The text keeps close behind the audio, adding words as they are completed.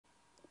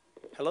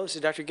Hello, this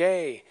is Dr.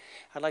 Gay.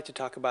 I'd like to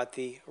talk about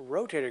the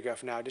rotator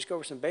cuff now. Just go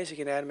over some basic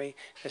anatomy.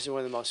 This is one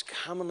of the most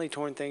commonly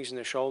torn things in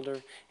the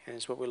shoulder, and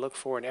it's what we look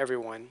for in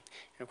everyone.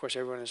 And of course,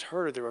 everyone has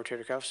heard of the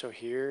rotator cuff, so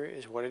here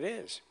is what it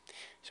is.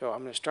 So I'm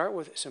going to start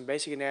with some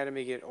basic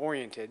anatomy, get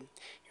oriented.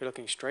 You're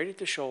looking straight at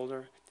the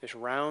shoulder. This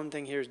round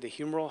thing here is the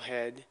humeral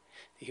head.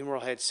 The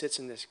humeral head sits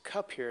in this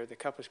cup here. The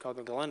cup is called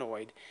the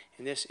glenoid,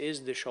 and this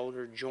is the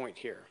shoulder joint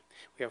here.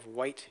 We have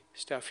white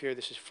stuff here.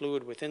 This is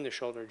fluid within the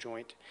shoulder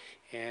joint,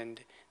 and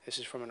this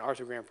is from an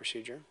arthrogram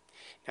procedure.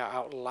 Now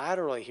out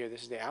laterally here,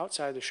 this is the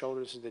outside of the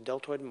shoulder. This is the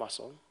deltoid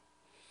muscle,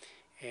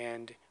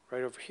 and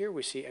right over here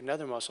we see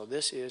another muscle.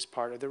 This is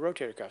part of the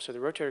rotator cuff. So the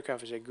rotator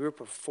cuff is a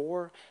group of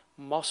 4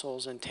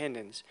 muscles and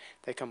tendons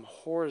that come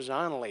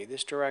horizontally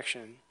this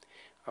direction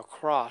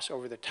across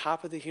over the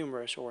top of the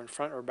humerus or in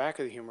front or back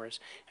of the humerus,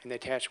 and they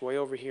attach way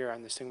over here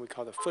on this thing we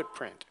call the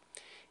footprint.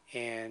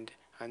 And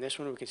on this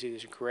one we can see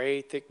this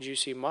gray, thick,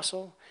 juicy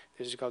muscle.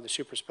 This is called the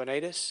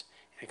supraspinatus.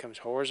 It comes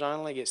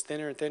horizontally, gets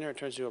thinner and thinner, it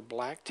turns into a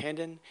black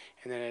tendon,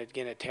 and then it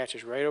again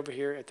attaches right over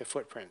here at the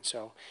footprint.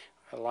 So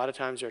a lot of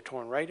times they're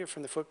torn right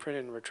from the footprint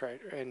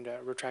and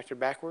retracted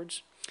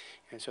backwards.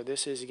 And so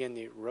this is again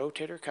the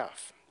rotator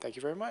cuff. Thank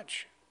you very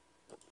much.